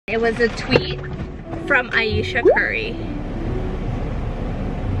It was a tweet from Miya Keira.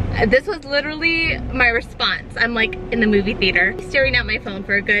 This was literally my response. I'm like in the movie theater, staring at my phone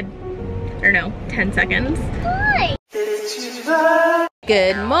for a good, I don't know, 10 seconds. Hi.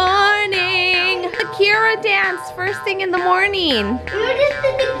 Good morning. The Keira dance first thing in the morning. You just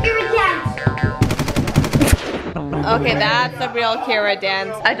did the Keira dance. Okay, that's the real Keira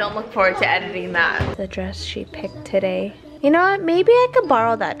dance. I don't look forward to editing that. The dress she picked today. You know what? Maybe I could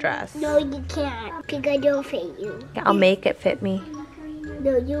borrow that dress. No, you can't. Because I don't fit you. I'll make it fit me.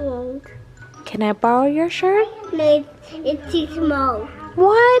 No, you won't. Can I borrow your shirt? No, it's too small.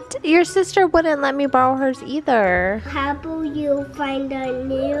 What? Your sister wouldn't let me borrow hers either. How about you find a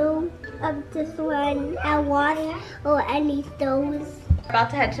new of this one and wash or any those?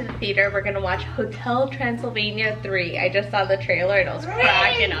 About to head to the theater. We're gonna watch Hotel Transylvania 3. I just saw the trailer and it was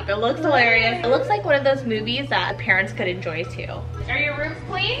cracking up. It looks hilarious. It looks like one of those movies that parents could enjoy too. Are your rooms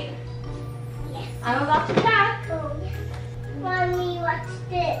clean? Yes. I'm about to check. Oh, yes. Mommy, what's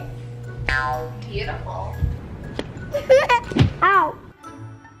this? Beautiful. Ow.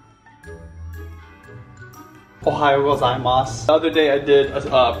 Ohayou gozaimasu. The other day I did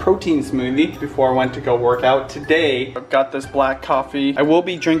a protein smoothie before I went to go work out. Today I've got this black coffee. I will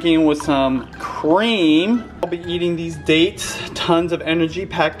be drinking with some cream. I'll be eating these dates. Tons of energy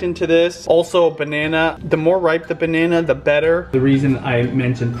packed into this. Also a banana. The more ripe the banana, the better. The reason I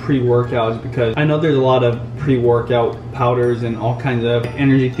mentioned pre-workout is because I know there's a lot of pre-workout powders and all kinds of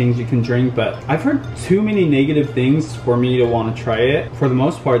energy things you can drink, but I've heard too many negative things for me to want to try it. For the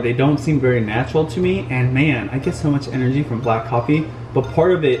most part, they don't seem very natural to me, and man, I get so much energy from black coffee, but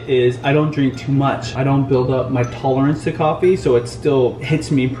part of it is I don't drink too much. I don't build up my tolerance to coffee, so it still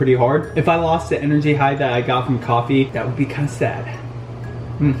hits me pretty hard. If I lost the energy high that I got from coffee, that would be kind of sad.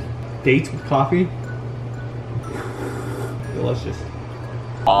 Dates with coffee? Delicious.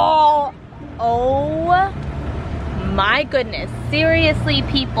 Oh my goodness. Seriously,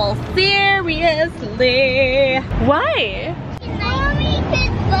 people. Seriously. Why? Mommy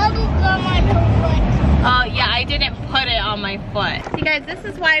put bubble gum on her foot. Oh yeah, I didn't put it on my foot. See guys, this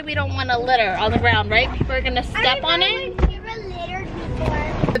is why we don't want to litter on the ground, right? People are gonna step on it.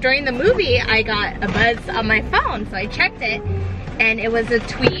 During the movie, I got a buzz on my phone, so I checked it, and it was a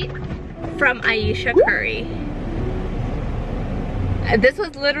tweet from Miya Keira. This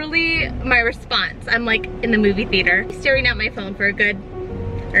was literally my response. I'm like in the movie theater, staring at my phone for a good,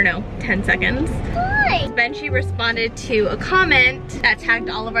 I don't know, 10 seconds. Hi. Benji responded to a comment that tagged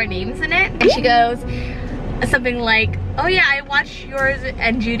all of our names in it. And she goes something like, oh yeah, I watched yours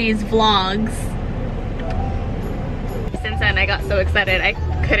and Judy's vlogs. Since then I got so excited I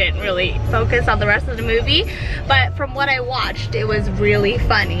couldn't really focus on the rest of the movie. But from what I watched, it was really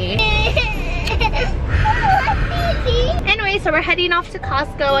funny. Anyway, so we're heading off to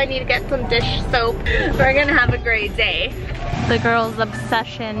Costco. I need to get some dish soap. We're gonna have a great day. The girls'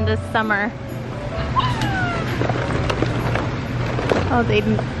 obsession this summer. Oh, they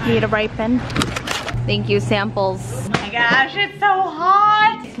need to ripen. Thank you, samples. Oh my gosh, it's so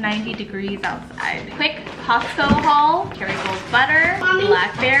hot. It's 90 degrees outside. Quick Costco haul. Kerrygold butter,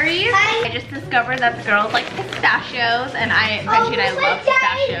 blackberries. I just discovered that the girls like pistachios, and Benji and I love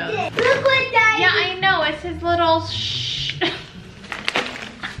pistachios. Look what Daddy. Yeah, I know. It's his little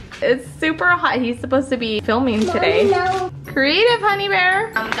It's super hot. He's supposed to be filming today. No. Creative, honey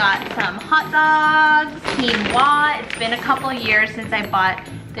bear. Got some hot dogs, quinoa. It's been a couple years since I bought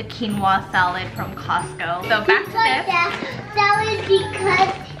the quinoa salad from Costco. So back to this. That was because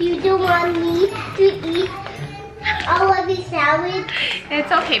you don't want me to eat all of the salad.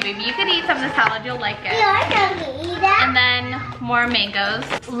 It's okay, baby. You can eat some of the salad. You'll like it. Yeah, I can eat that. And then more mangoes.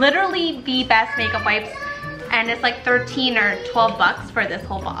 Literally the best makeup wipes. And it's like 13 or 12 bucks for this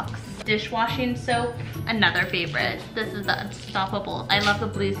whole box. Dishwashing soap, another favorite. This is the Unstoppable. I love the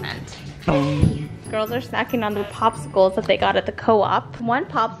blue scent. Girls are snacking on the popsicles that they got at the co-op. One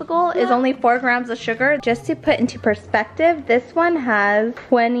popsicle is only 4 grams of sugar. Just to put into perspective, this one has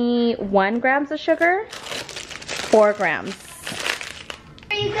 21 grams of sugar, 4 grams.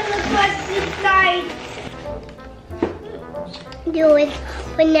 Are you gonna put this side? Do it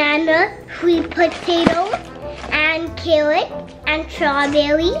banana, sweet potato, and carrot, and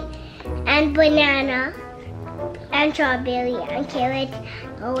strawberry, and banana, and strawberry, and carrot,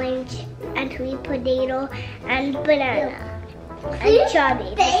 orange, and sweet potato, and banana, and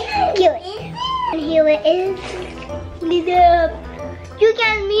strawberry. Carrot. And here it is. You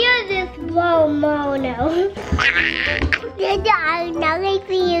can hear this blow now. I'm not going to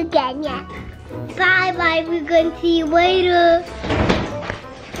see you again yet. Bye bye, we're going to see you later.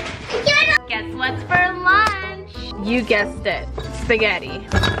 Guess what's for lunch? You guessed it. spaghetti.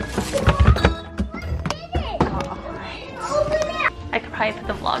 I could probably put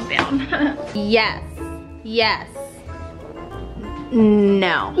the vlog down. Yes. Yes.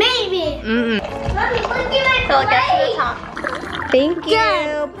 No. Maybe. Mm-mm. Mommy, look at So my it gets to the plate. top. Thank you.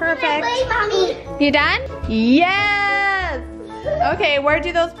 Done. Perfect. Plate, Mommy. You done? Yes. Okay, where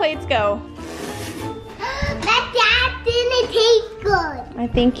do those plates go? That didn't taste good. I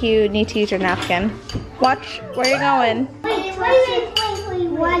think you need to use your napkin. Watch where you're going. Wait.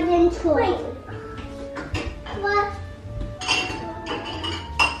 Wasn't true. What?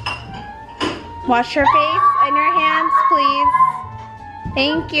 Wash your face and your hands, please.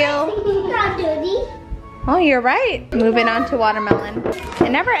 Thank you. Not dirty. Oh, you're right. Moving on to watermelon.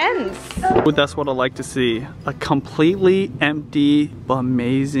 It never ends. Ooh, that's what I like to see. A completely empty but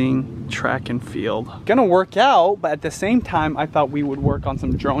amazing track and field. Gonna work out, but at the same time, I thought we would work on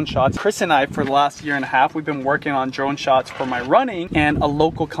some drone shots. Chris and I, for the last year and a half, we've been working on drone shots for my running, and a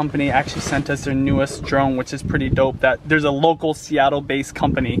local company actually sent us their newest drone, which is pretty dope. That there's a local Seattle-based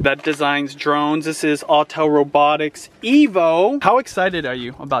company that designs drones. This is Autel Robotics Evo. How excited are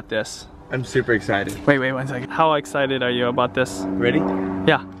you about this? I'm super excited. Wait 1 second. How excited are you about this? Ready?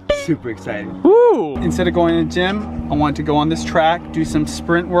 Yeah. Super excited. Woo! Instead of going to the gym, I want to go on this track, do some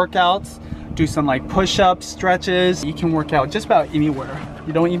sprint workouts, do some like push-ups, stretches. You can work out just about anywhere.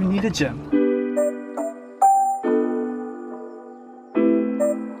 You don't even need a gym.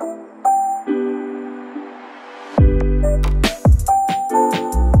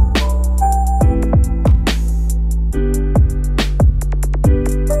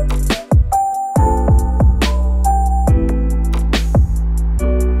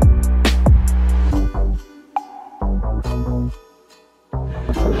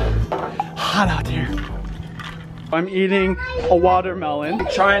 Hot out here. I'm eating a watermelon.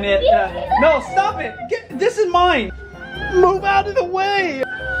 Trying it. No, stop it. This is mine. Move out of the way.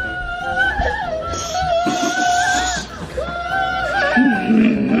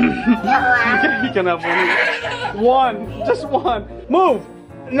 You can have one. Just one. Move.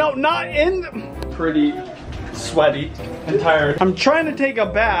 No, not in. Pretty sweaty and tired. I'm trying to take a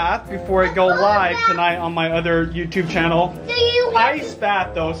bath before I go live tonight on my other YouTube channel. Ice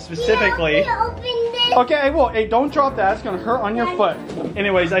bath though, specifically. Okay, I will. Hey, don't drop that. It's gonna hurt on your foot.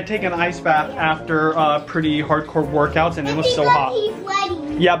 Anyways, I take an ice bath after pretty hardcore workouts, and it was so hot.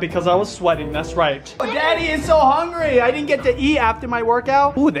 Yeah, because I was sweating. That's right. Oh, Daddy is so hungry. I didn't get to eat after my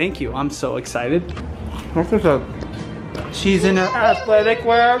workout. Ooh, thank you. I'm so excited. What's this up? She's in her athletic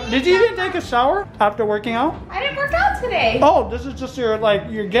wear. Did you even take a shower after working out? I didn't work out today. Oh, this is just your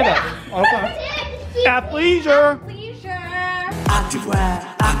your get up. Okay. Athleisure.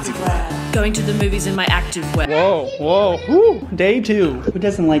 Activewear, activewear. Going to the movies in my activewear. Whoa, whoa, whoo. Day 2. Who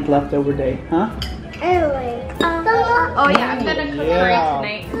doesn't like leftover day, huh? Anyway. Oh yeah, I'm gonna cook for you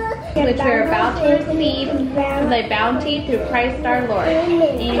tonight. Which you're about to receive the bounty through Christ our Lord.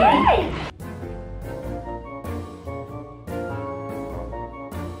 Amen.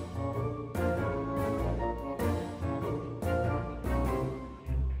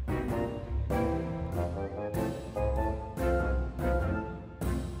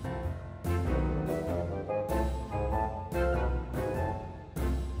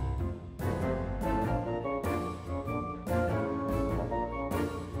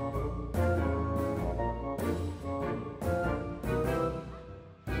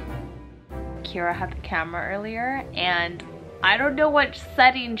 Keira had the camera earlier, and I don't know what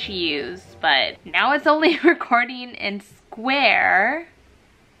setting she used, but now it's only recording in square.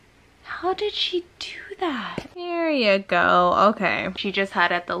 How did she do that? There you go. Okay. She just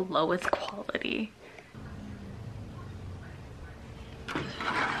had it at the lowest quality.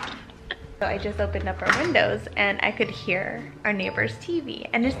 So I just opened up our windows and I could hear our neighbor's TV,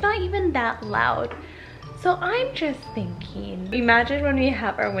 and it's not even that loud. So I'm just thinking, imagine when we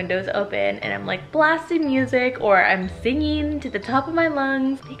have our windows open and I'm like blasting music or I'm singing to the top of my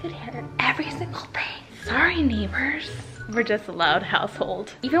lungs. They could hear every single thing. Sorry, neighbors. We're just a loud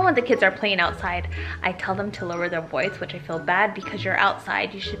household. Even when the kids are playing outside, I tell them to lower their voice, which I feel bad because you're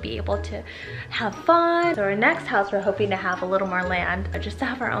outside. You should be able to have fun. So our next house, we're hoping to have a little more land, just to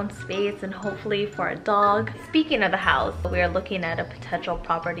have our own space and hopefully for a dog. Speaking of the house, we are looking at a potential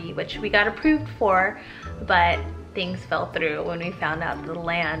property, which we got approved for, but things fell through when we found out the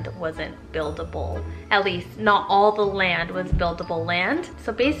land wasn't buildable. At least not all the land was buildable land.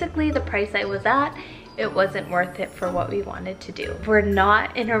 So basically the price I was at, it wasn't worth it for what we wanted to do. We're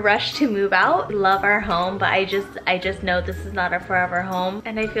not in a rush to move out. We love our home, but I just know this is not a forever home.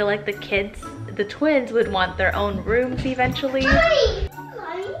 And I feel like the kids, the twins, would want their own rooms eventually. Mommy.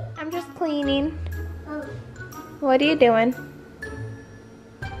 I'm just cleaning. What are you doing?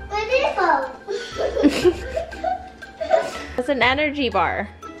 It's an energy bar.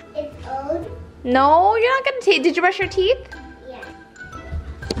 It's old. No, you're not gonna taste. Did you brush your teeth?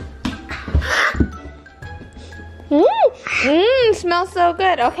 Yeah. Smells so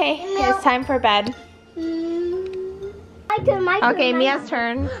good. Okay, it's time for bed. My turn, my turn. Okay, Mia's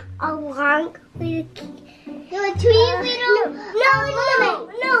turn. A long little there were three little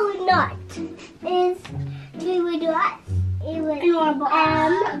no, not. It's three little dots. It was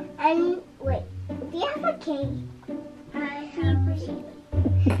and wait. Do you have a K?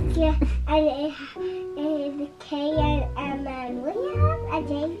 Yeah, and it is a K and M and what do you have? A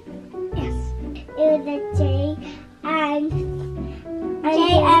J? Yes. It was a J and J,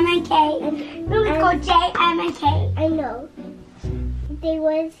 M, and K. No, it's called J, M, and K. I know. They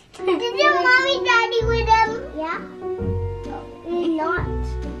was. Did your mommy, daddy with them? Yeah. Not.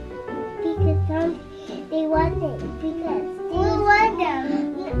 Because they wasn't. Because who was them?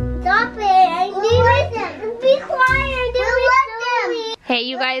 Stop it! I need them. Be quiet. Who was them? Hey,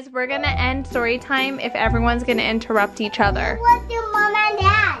 you guys, we're gonna end story time if everyone's gonna interrupt each other. Who was your mom and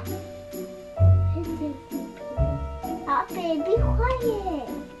dad? Stop it. Be quiet.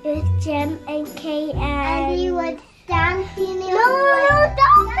 It was Jim and Kay and he was dancing. No,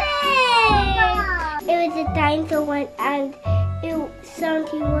 stop it! It was a dinosaur one and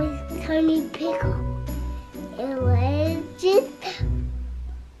something was Tony Pickle. It was just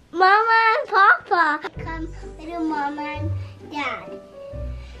Mama and Papa. Come little Mama and Dad.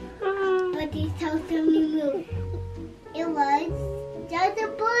 But they told them to move. It was just a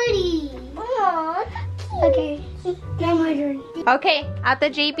birdie. Aww, okay, now my turn. Okay, at the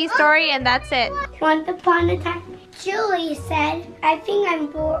JP story, and that's it. Once upon a time, Julie said, I think I'm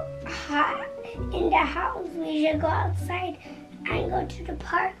bored hot in the house. We should go outside and go to the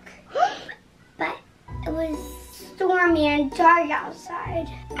park. But it was stormy and dark outside,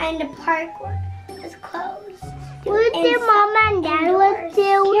 and the park was closed. What did your mom and dad was do?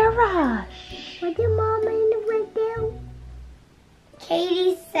 Kira. What did mom and dad do?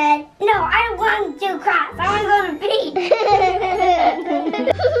 Katie said, no, I don't want to do crafts. I want to go to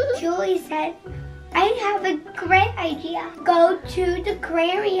pee. Julie said, I have a great idea. Go to the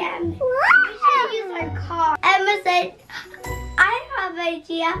aquarium. We should use our car. Emma said, I have an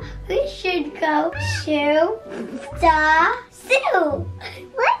idea. We should go to the zoo.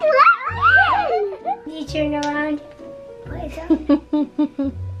 What? You turn around.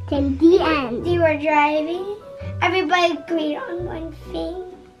 Then the end. They were driving. Everybody agreed on one thing.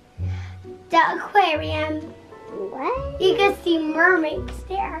 The aquarium. What? You could see mermaids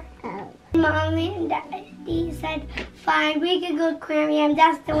there. Oh. Mom and Daddy said, fine, we could go to the aquarium.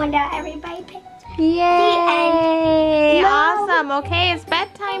 That's the one that everybody picked. Yay! No. Awesome. Okay, it's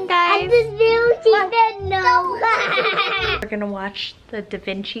bedtime, guys. And the zoo, she said no. We're gonna watch the Da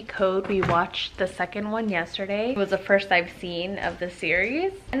Vinci Code. We watched the second one yesterday. It was the first I've seen of the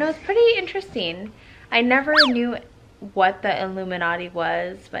series, and it was pretty interesting. I never knew what the Illuminati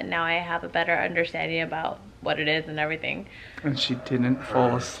was, but now I have a better understanding about what it is and everything. And she didn't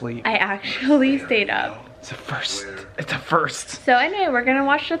fall asleep. I actually stayed up. It's a first. It's a first. So anyway, we're gonna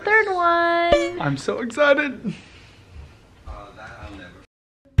watch the third one. I'm so excited.